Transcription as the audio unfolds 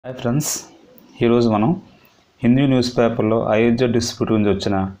Hi friends, ఈరోజు మనం Hindu news పేపర్లో అయోధ్య డిస్ప్యూట్ గురించి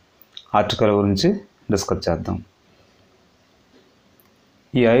వచ్చిన ఆర్టికల్ గురించి డిస్కస్ చేద్దాం.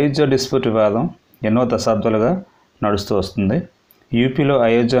 ఈ అయోధ్య డిస్ప్యూట్ వివాదం ఎన్నో దశాబ్దాలుగా నడుస్తూ వస్తుంది. యూపీలో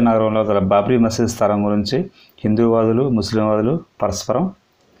అయోధ్య నగరంలో గల బాబ్రీ మసీద్ స్థలం గురించి హిందూవాదులు, ముస్లింవాదులు పరస్పరం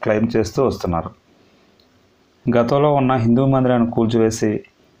క్లెయిమ్ చేస్తూ వస్తున్నారు. గతంలో ఉన్న హిందూ మందిరాన్ని కూల్చివేసి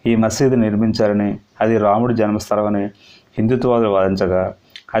ఈ మసీదు నిర్మించారని, అది రాముడి జన్మస్థలమని హిందుత్వవాదులు వాదించగా,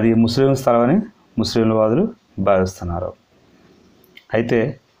 అది ముస్లిం స్థలమని ముస్లింవాదులు భావిస్తున్నారు. అయితే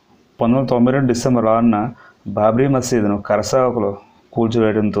 1992 డిసెంబర్ 6న బాబ్రీ మసీదును కరసేవకులు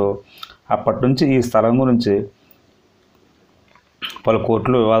కూల్చివేయడంతో అప్పటి నుంచి ఈ స్థలం గురించి పలు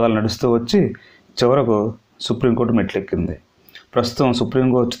కోర్టులు వివాదాలు నడుస్తూ వచ్చి చివరకు సుప్రీంకోర్టు మెట్లెక్కింది. ప్రస్తుతం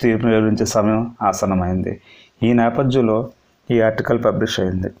సుప్రీంకోర్టు తీర్పును వివరించే సమయం ఆసన్నమైంది. ఈ నేపథ్యంలో ఈ ఆర్టికల్ పబ్లిష్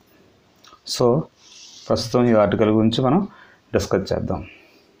అయింది. సో ప్రస్తుతం ఈ ఆర్టికల్ గురించి మనం డిస్కస్ చేద్దాం.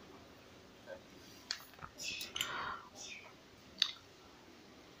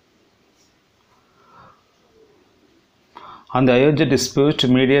 On the Ayodhya dispute,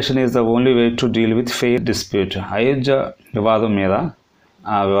 mediation is the only way to deal with faith dispute. Ayodhya వివాదం మీద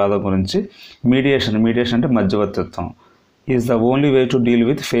ఆ వివాదం గురించి మీడియేషన్ అంటే మధ్యవర్తిత్వం is the only way to deal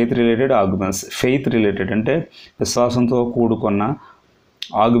with faith related arguments. Faith related అంటే విశ్వాసంతో కూడుకున్న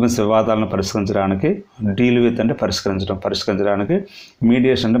ఆర్గ్యుమెంట్స్, వివాదాలను పరిష్కరించడానికి, డీల్ విత్ అంటే పరిష్కరించడానికి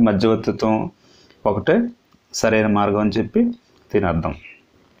మీడియేషన్ అంటే మధ్యవర్తిత్వం ఒకటే సరైన మార్గం అని చెప్పి దీని అర్థం.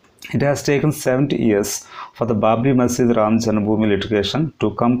 It has taken 70 years for the Babri Masjid Ram Janmabhoomi litigation to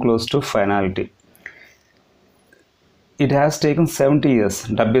come close to finality. It has taken 70 years,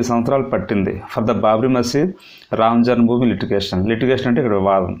 70 సంవత్సరాలు పట్టింది for the Babri Masjid Ram Janmabhoomi litigation అంటే ఇక్కడ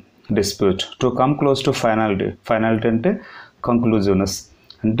వివాదం, dispute, to come close to finality అంటే conclusiveness.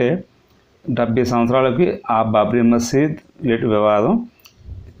 అంటే 70 సంవత్సరాలకి ఆ బాబ్రీ మసీద్ వివాదం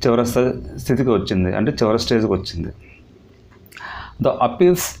చివరి స్థితికి వచ్చింది, అంటే చివరి స్టేజ్కి వచ్చింది. The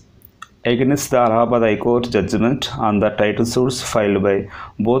appeals against the Allahabad High Court judgment on the title suits filed by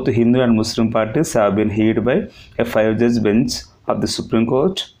both Hindu and Muslim parties have been heard by a 5-judge bench of the Supreme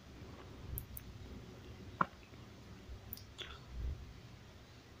Court.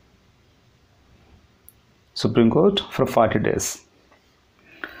 For 40 days.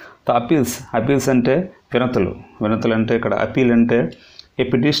 The appeals అంటే వినతులు అంటే ఇక్కడ appeal అంటే a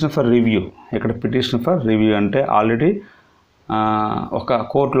petition for review. ఇక్కడ petition for review అంటే already ఒకళ్ళ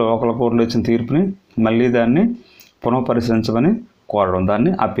కోర్టులో ఇచ్చిన తీర్పుని మళ్ళీ దాన్ని పునఃపరిశీలించమని కోరడం,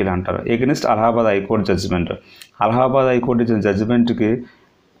 దాన్ని అప్పీల్ అంటారు. Against Allahabad high court judgement. Allahabad high court ఇచ్చిన జడ్జిమెంట్కి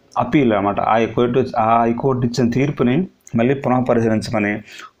అప్పీల్ అన్నమాట. ఆ హైకోర్టు ఇచ్చిన తీర్పుని మళ్ళీ పునఃపరిశీలించమని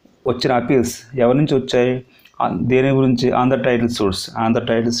వచ్చిన అప్పీల్స్ ఎవరి నుంచి వచ్చాయి, దేని గురించి? ఆన్ ద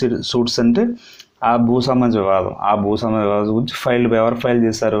టైటిల్ సూట్స్ అంటే ఆ భూ సంబంధ వివాదం. ఆ భూ సంబంధ వివాదం గురించి ఎవరు ఫైల్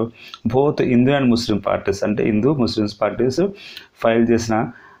చేశారు? Both Hindu and Muslim parties, అంటే హిందూ ముస్లిమ్స్ పార్టీస్ ఫైల్ చేసిన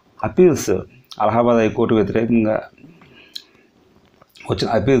అపీల్స్, అలహాబాద్ హైకోర్టు వ్యతిరేకంగా వచ్చిన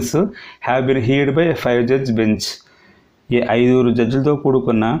appeals have been హీర్డ్ by 5-judge bench. ఈ 5 జడ్జిలతో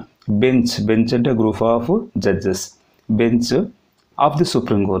కూడుకున్న బెంచ్ అంటే group of judges, bench of the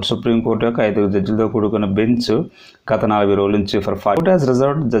supreme court యొక్క 5 జడ్జిలతో కూడుకున్న బెంచ్ గత 40 రోజుల నుంచి court has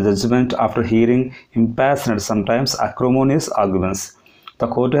reserved the judgement after hearing ఇంపాషనెడ్ sometimes అక్రోమోనియస్ arguments. The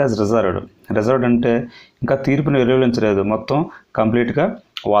court has reserved అంటే ఇంకా తీర్పుని వెలువరించలేదు, మొత్తం కంప్లీట్గా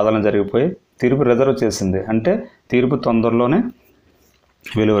వాదన జరిగిపోయి తీర్పు రిజర్వ్ చేసింది, అంటే తీర్పు తొందరలోనే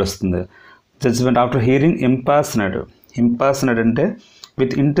వెలువరిస్తుంది. జడ్జిమెంట్ ఆఫ్టర్ హీరింగ్ ఇంపాషనెడ్ అంటే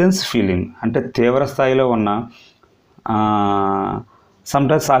విత్ ఇంటెన్స్ ఫీలింగ్, అంటే తీవ్ర స్థాయిలో ఉన్న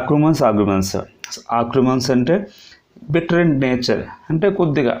సమ్టైమ్స్ ఆర్గ్యుమెంట్స్ అంటే బిటర్ ఇన్ నేచర్, అంటే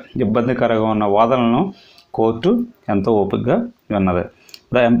కొద్దిగా ఇబ్బందికరంగా ఉన్న వాదనలను కోర్టు ఎంతో ఓపికగా విన్నది.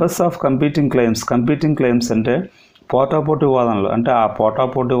 ద ఎంపస్ ఆఫ్ కంపీటింగ్ క్లెయిమ్స్ అంటే పోటాపోటీ వాదనలు, అంటే ఆ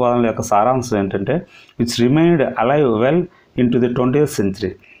పోటాపోటీ వాదనల యొక్క సారాంశం ఏంటంటే which remained alive well in to the 20th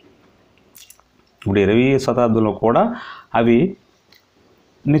century. ఇప్పుడు 20వ శతాబ్దంలో కూడా అవి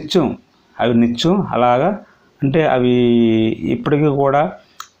నిత్యం అలాగా, అంటే అవి ఇప్పటికీ కూడా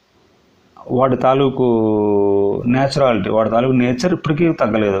వాడి తాలూకు నేచర్ ఇప్పటికీ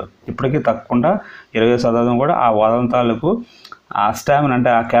తగ్గలేదు. ఇప్పటికీ తగ్గకుండా 20వ శతాబ్దం కూడా ఆ వాదన తాలూకు ఆ స్టామినా, అంటే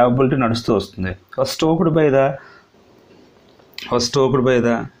ఆ క్యాపబిలిటీ నడుస్తూ వస్తుంది. ఫస్ట్ ఓక్డ్ బై ద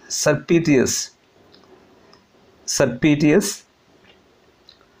సర్పీటియస్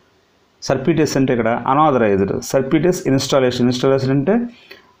అంటే ఇక్కడ అనాథరైజ్డ్. సర్పీటియస్ ఇన్స్టాలేషన్ అంటే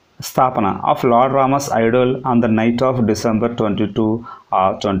స్థాపన of lord రామస్ Idol on the knight of December 22 or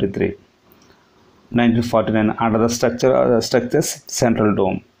 23, 1949 under the structures central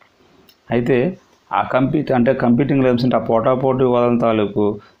dome. అయితే ఆ కంపీటింగ్ క్లెయిమ్స్ అంటే ఆ పోటాపోటీ వాదన తాలూకు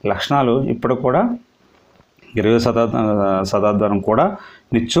లక్షణాలు ఇప్పుడు కూడా 20వ శతాబ్దం కూడా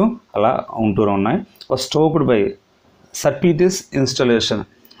నిత్యం అలా ఉంటూనే ఉన్నాయి. స్టోక్డ్ బై సర్పీటిస్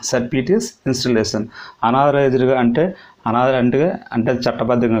ఇన్స్టలేషన్ అనాథరైజ్డ్గా అంటే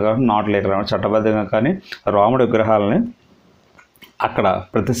చట్టబద్ధంగా కానీ నాట్ లేక చట్టబద్ధంగా కానీ రాముడి విగ్రహాలని అక్కడ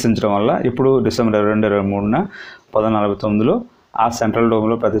ప్రతిష్ఠించడం వల్ల ఇప్పుడు డిసెంబర్ 2023న 1949లో ఆ సెంట్రల్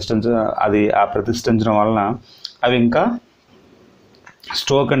డోమ్లో ప్రతిష్ఠించడం వలన అవి ఇంకా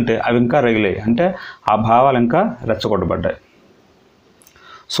స్టోక్ అంటే అవి ఇంకా రగిలాయి, అంటే ఆ భావాలు ఇంకా రెచ్చగొట్టబడ్డాయి.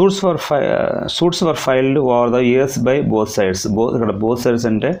 Suits were filed over the years by both sides. ఇక్కడ బోత్ సైడ్స్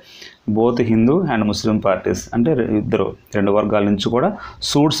అంటే both Hindu and Muslim parties, అంటే రెండు వర్గాల నుంచి కూడా.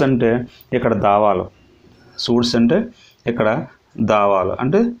 సూట్స్ అంటే ఇక్కడ దావాలు,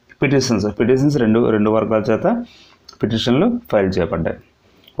 అంటే పిటిషన్స్ రెండు వర్గాల చేత పిటిషన్లు ఫైల్ చేయబడ్డాయి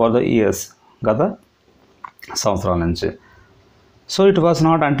ఫర్ ద ఇయర్స్, గత సంవత్సరాల నుంచి. So it was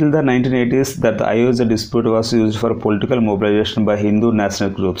not until the 1980s that the Ayodhya dispute was used for political mobilization by Hindu national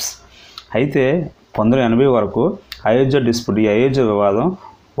groups. అయితే 1980 వరకు అయోధ్య వివాదం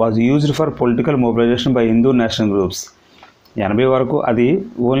was used for political mobilisation by Hindu national groups. 80 వరకు అది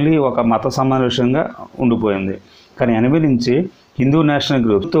only ఒక మత సమావేశంగా ఉండిపోయింది. కానీ 80 నుంచి హిందూ నేషనల్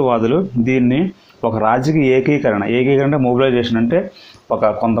గ్రూప్స్ వాదులు దీన్ని ఒక రాజకీయ ఏకీకరణ అంటే మొబిలైజేషన్, అంటే ఒక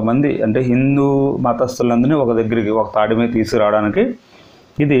కొంతమంది అంటే హిందూ మతస్థులందరినీ ఒక దగ్గరికి ఒక తాడి మీద తీసుకురావడానికి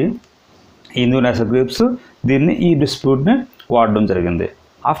ఇది హిందూ నేషనల్ గ్రూప్స్ దీన్ని ఈ డిస్ప్యూట్ని వాడడం జరిగింది.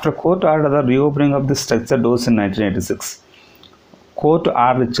 After court order the reopening of the structure doors in 1986. Court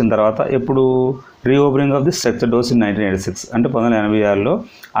order ఇచ్చిన తర్వాత ఎప్పుడు reopening of the structure doors in 1986 అంటే 1986లో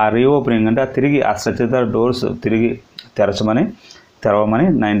ఆ రీఓపెనింగ్ అంటే తిరిగి ఆ స్ట్రక్చర్ డోర్స్ తిరిగి తెరవమని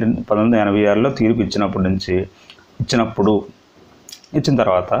 1986లో తీర్పు ఇచ్చిన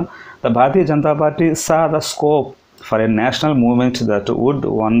తర్వాత the Bharatiya Janata party saw the scope for a national movement that would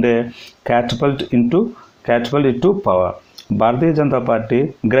one day క్యాటపల్ట్ it to power. Bharatiya Janata party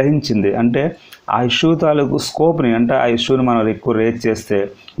గ్రహించింది, అంటే ఆ ఇష్యూ తాలూకు స్కోప్ని, అంటే ఆ ఇష్యూని మనం ఎక్కువ రేజ్ చేస్తే,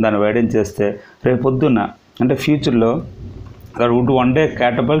 దాన్ని వైడెన్ చేస్తే రేపు పొద్దున్న అంటే ఫ్యూచర్లో that would one day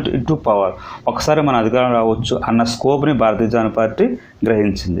క్యాటపల్ట్ it to power, ఒకసారి మన అధికారం రావచ్చు అన్న స్కోప్ని భారతీయ జనతా పార్టీ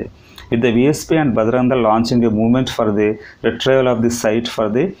గ్రహించింది. With the VSP and Bajrang Dal launching a movement for the retrieval of the site for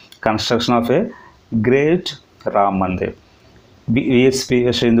the construction of a great Ram Mandir. VSP,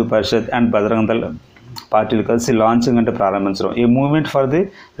 Vishwa Hindu Parishad and Bajrang Dal పార్టీలు కలిసి launching అంటే ప్రారంభించడం. ఈ movement for the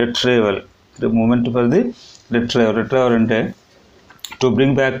retrieval అంటే to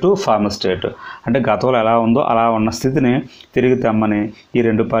bring back to farmer state, అంటే గతంలో ఎలా ఉందో అలా ఉన్న స్థితిని తిరిగి తెమ్మని ఈ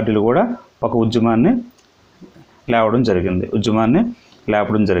రెండు పార్టీలు కూడా ఒక ఉద్యమాన్ని లేపడం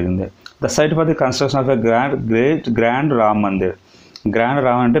జరిగింది. The site for the construction of a grand Ram Mandir. Grand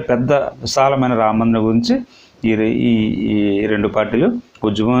Ram అంటే పెద్ద విశాలమైన రామ మందిర్ గురించి ఈ రెండు పార్టీలు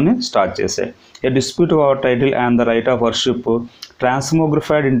ఉద్యమాన్ని స్టార్ట్ చేశాయి. ఏ dispute over title and the right of worship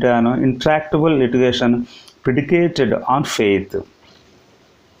ట్రాన్స్మోగ్రిఫైడ్ into an intractable litigation ప్రిడికేటెడ్ on faith.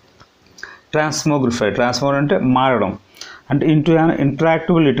 ట్రాన్స్మోగ్రిఫైడ్ అంటే మారడం, అంటే ఇంటూ అన్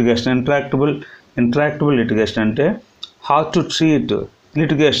ఇంట్రాక్టబుల్ లిటిగేషన్ అంటే హౌ టు ట్రీట్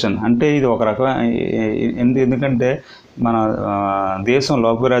లిటిగేషన్, అంటే ఇది ఒక రకమైన ఎందుకంటే మన దేశం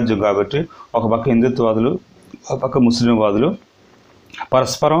లోకరాజ్యం కాబట్టి ఒక పక్క హిందుత్వవాదులు ఒక పక్క ముస్లిం వాదులు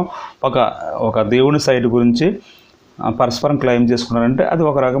పరస్పరం ఒక దేవుని సైట్ గురించి పరస్పరం క్లెయిమ్ చేసుకున్నారంటే అది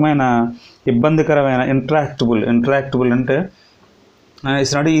ఒక రకమైన ఇబ్బందికరమైన ఇంట్రాక్టబుల్ అంటే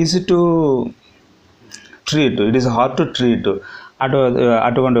it's not easy to treat, it is hard to treat.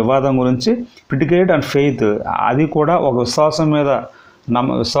 అటువంటి వివాదం గురించి ప్రిడికేట్ అండ్ ఫెయిత్, అది కూడా ఒక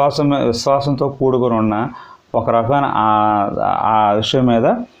విశ్వాసంతో కూడుకొని ఉన్న ఒక రకమైన ఆ విషయం మీద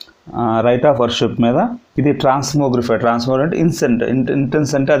రైట్ ఆఫ్ వర్షిప్ మీద ఇది ట్రాన్స్మోగ్రిఫైడ్ అంటే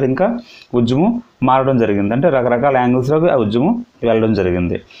ఇంటెన్స్ అంటే అది ఇంకా ఉద్యమం మారడం జరిగింది, అంటే రకరకాల యాంగిల్స్లోకి ఆ ఉద్యమం వెళ్ళడం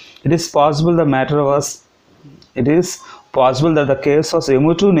జరిగింది. It is possible that the case was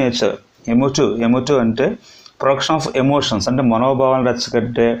emotive nature. Emotive అంటే ప్రొడక్షన్ ఆఫ్ ఎమోషన్స్, అంటే మనోభావాలను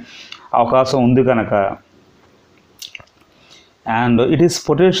రెచ్చగట్టే అవకాశం ఉంది కనుక. And it is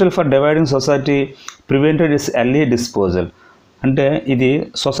potential for dividing society prevented it's early disposal, అంటే ఇది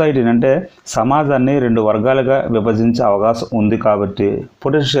సొసైటీని అంటే సమాజాన్ని రెండు వర్గాలుగా విభజించే అవకాశం ఉంది కాబట్టి.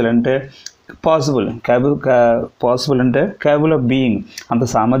 పొటెన్షియల్ అంటే పాసిబుల్ అంటే క్యాబుల్ ఆఫ్ బీయింగ్, అంత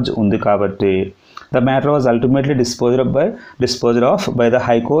సామర్థ్యం ఉంది కాబట్టి. The matter was ultimately disposed of by the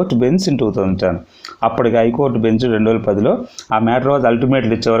high court bench in 2010. అప్పటికి హైకోర్టు బెంచ్ 2010లో ఆ మ్యాటర్ వాజ్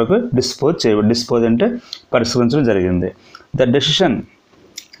అల్టిమేట్లీ ఇచ్చే వరకు డిస్పోజ్ అంటే పరిష్కరించడం జరిగింది. ద డెసిషన్,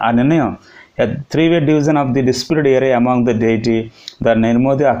 ఆ నిర్ణయం A three-way division of the disputed area among the deity, the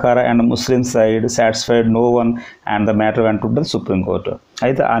Nirmodi, Akara and Muslim side satisfied no one and the matter went to the Supreme Court.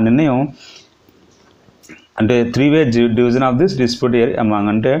 అయితే ఆ నిర్ణయం అంటే 3-way division of this dispute area among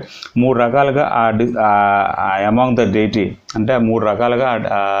అంటే 3 రకాలుగా among the డేటీ అంటే 3 రకాలుగా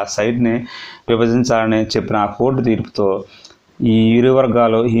ఆ సైడ్ని విభజించాలని చెప్పిన ఆ కోర్టు తీర్పుతో ఈ ఇరు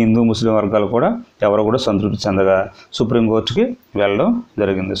వర్గాలు హిందూ ముస్లిం వర్గాలు కూడా ఎవరు కూడా సంతృప్తి చెందగా సుప్రీంకోర్టుకి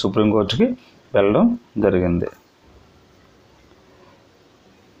వెళ్ళడం జరిగింది.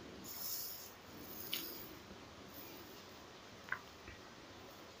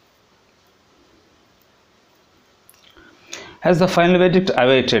 As the final verdict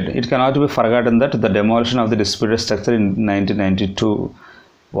awaited, it cannot be forgotten that the demolition of the disputed structure in 1992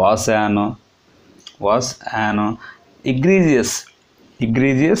 was an egregious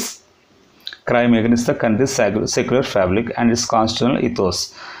crime against the country's secular fabric and its constitutional ethos.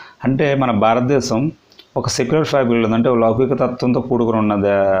 అంటే మన భారతదేశం ఒక సెక్యులర్ ఫ్యాబ్రిక్ అంటే లౌకిక తత్వంతో కూడుకుని ఉన్న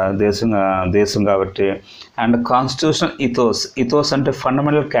దేశం కాబట్టి అండ్ కాన్స్టిట్యూషనల్ ఇథోస్ అంటే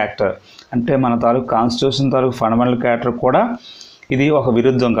ఫండమెంటల్ క్యారెక్టర్ అంటే మన తాలూకు కాన్స్టిట్యూషన్ తాలూకు ఫండమెంటల్ క్యారెక్టర్ కూడా ఇది ఒక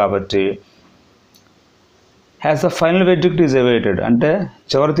విరుద్ధం కాబట్టి as the final verdict is awaited అంటే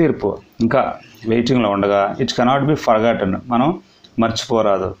చివరి తీర్పు ఇంకా వెయిటింగ్లో ఉండగా ఇట్ కెనాట్ బి ఫర్గాటన్ మనం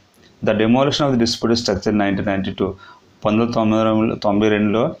మర్చిపోరాదు. The demolition of the disputed structure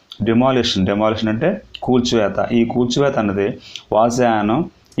 1992లో demolition అంటే కూల్చివేత. ఈ కూల్చివేత అన్నది was an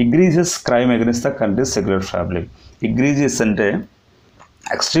ఇగ్రీజియస్ crime against the countries secular fabric. ఇగ్రీజియస్ అంటే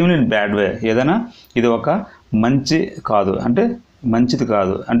ఎక్స్ట్రీమ్లీ ఇన్ బ్యాడ్ వే, ఏదైనా ఇది ఒక మంచిది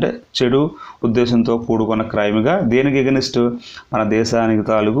కాదు అంటే చెడు ఉద్దేశంతో కూడుకున్న క్రైమ్గా దేనికి ఎగెనిస్ట్ మన దేశానికి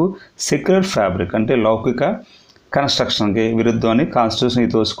తాలూకు సెక్యులర్ ఫ్యాబ్రిక్ అంటే లౌకిక కన్స్ట్రక్షన్కి విరుద్ధం అని కాన్స్టిట్యూషన్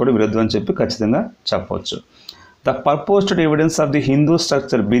ఇథోస్ కూడా విరుద్ధం అని చెప్పి ఖచ్చితంగా చెప్పవచ్చు. The purported evidence of the Hindu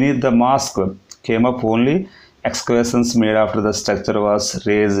structure beneath the mosque came up only excavations made after the structure was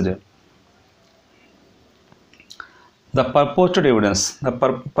raised. The purported evidence,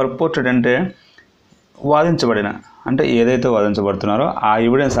 purported అంటే వాదించబడిన అంటే ఏదైతే వాదించబడుతున్నారో ఆ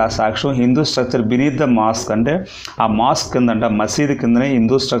ఎవిడెన్స్ ఆ సాక్ష్యం Hindu structure beneath the mask అంటే ఆ మాస్క్ కింద అంటే మసీదు కిందనే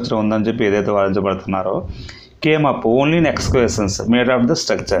హిందూ స్ట్రక్చర్ ఉందని చెప్పి ఏదైతే వాదించబడుతున్నారో came up only in excavations made of the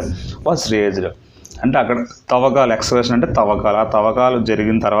structure was raised అంటే అక్కడ తవ్వకాలు ఎక్స్కవేషన్ అంటే తవ్వకాలు ఆ తవ్వకాలు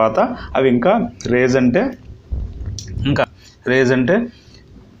జరిగిన తర్వాత అవి ఇంకా రేజ్ అంటే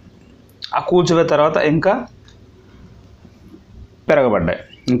ఆ కూల్చిపోయిన తర్వాత ఇంకా పెరగబడ్డాయి,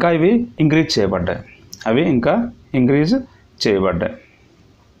 ఇంకా ఇవి ఇంక్రీజ్ చేయబడ్డాయి.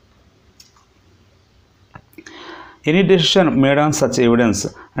 Any decision made on such evidence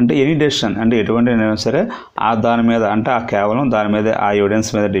అంటే ఎనీ డెసిషన్ అంటే ఎటువంటి అయినా సరే దాని మీద అంటే కేవలం దాని మీద ఆ ఎవిడెన్స్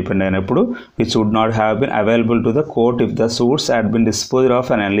మీద డిపెండ్ అయినప్పుడు which would not have been available to the court if the suits had been disposed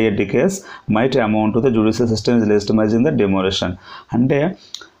of an earlier case might amount to the judicial system is లెజిటిమైజింగ్ the demolition అంటే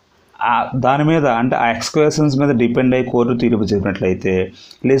దాని మీద అంటే ఆ ఎక్స్కవేషన్స్ మీద depend అయ్యి court తీర్పు చెప్పినట్లయితే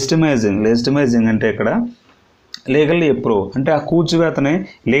లెజిటిమైజింగ్ అంటే ఇక్కడ లీగల్లీ అప్రూవ్ అంటే ఆ కూల్చివేతని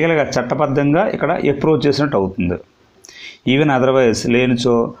లీగల్గా చట్టబద్ధంగా ఇక్కడ అప్రూవ్ చేసినట్టు అవుతుంది. ఈవెన్ అదర్వైజ్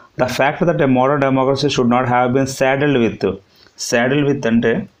లేనిచో the fact that a modern democracy should not have been సాడిల్డ్ with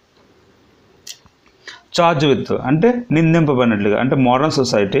అంటే చార్జ్ విత్ అంటే నిందింపబడినట్లుగా అంటే మోడర్న్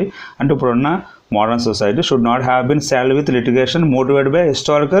సొసైటీ అంటే ఇప్పుడున్న modern society should not have been సాడిల్డ్ with litigation motivated by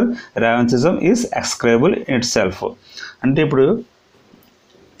historical ర్యావెన్సిజం is ఎక్స్క్రైబుల్ in it self అంటే ఇప్పుడు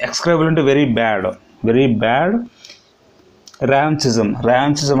ఎక్స్క్రైబుల్ అంటే very bad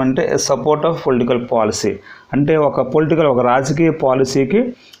ర్యావెన్సిజం అంటే support of political policy అంటే ఒక రాజకీయ పాలసీకి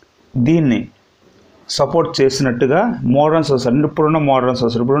దీన్ని సపోర్ట్ చేసినట్టుగా మోడర్న్ సొసైటీ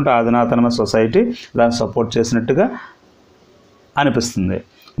ఇప్పుడున్న అధునాతన సొసైటీ దాన్ని సపోర్ట్ చేసినట్టుగా అనిపిస్తుంది.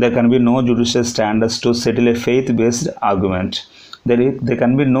 there can be no judicial standards to settle a faith based argument. there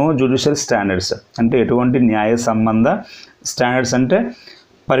can be no judicial standards అంటే ఎటువంటి న్యాయ సంబంధ స్టాండర్డ్స్ అంటే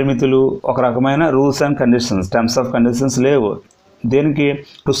పరిమితులు ఒక రకమైన rules and conditions terms of conditions లేవు దేనికి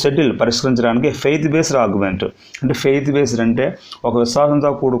టు సెటిల్ పరిష్కరించడానికి ఫెయిత్ బేస్డ్ ఆర్గ్యుమెంట్ అంటే ఫెయిత్ బేస్డ్ అంటే ఒక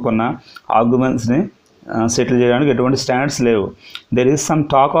విశ్వాసంతో కూడుకున్న ఆర్గ్యుమెంట్స్ని సెటిల్ చేయడానికి ఎటువంటి స్టాండర్డ్స్ లేవు. There is some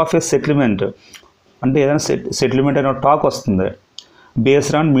talk of A settlement అంటే ఏదైనా సెటిల్మెంట్ అనే టాక్ వస్తుంది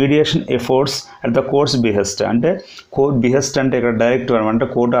based on mediation efforts at the courts behest అంటే కోర్ట్ బిహెస్ట్ అంటే ఇక్కడ డైరెక్ట్ అంటే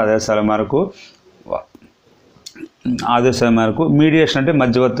కోర్టు ఆదేశాల మేరకు మీడియేషన్ అంటే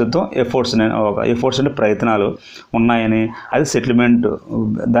మధ్యవర్తిత్వం ఎఫర్ట్స్ అంటే ప్రయత్నాలు ఉన్నాయని అది సెటిల్మెంట్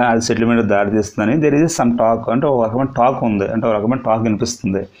దారితీస్తుందని దెర్ ఈజ్ సమ్ టాక్ అంటే ఒక రకమైన టాక్ ఉంది అంటే ఒక రకమైన టాక్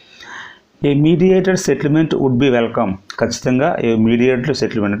వినిపిస్తుంది. ఏ mediated settlement would be welcome ఖచ్చితంగా ఏ మీడియేటెడ్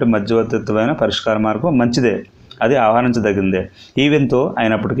సెటిల్మెంట్ అంటే మధ్యవర్తిత్వమైన పరిష్కార మార్గం మంచిదే అది ఆహ్వానించదగిందే. ఈవెన్ తో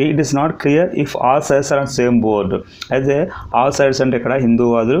అయినప్పటికీ it is not clear if all sides are on same board. అయితే ఆల్ సైడ్స్ అంటే ఇక్కడ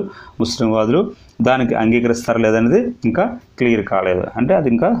హిందూవాదులు ముస్లింవాదులు దానికి అంగీకరిస్తారా లేదనేది ఇంకా క్లియర్ కాలేదు, అంటే అది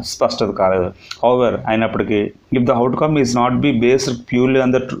ఇంకా స్పష్టత కాలేదు. హౌవర్ అయినప్పటికీ if the outcome is not be based purely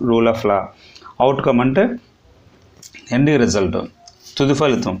on the rule of law. Outcome అంటే ఎండింగ్ రిజల్ట్, తుది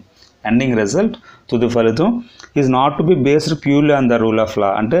ఫలితం. ఎండింగ్ రిజల్ట్ తుది ఫలితం is not to be based purely on the rule of law,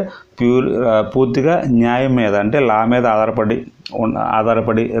 అంటే పూర్తిగా న్యాయం మీద అంటే లా మీద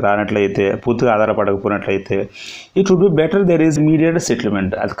ఆధారపడి రానట్లయితే, పూర్తిగా ఆధారపడకపోయినట్లయితే it would be better there is mediated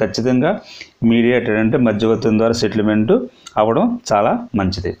settlement. అది ఖచ్చితంగా మీడియేటెడ్ అంటే మధ్యవర్తుల ద్వారా సెటిల్మెంట్ అవ్వడం చాలా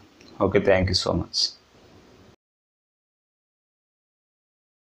మంచిది. Okay, thank you so much.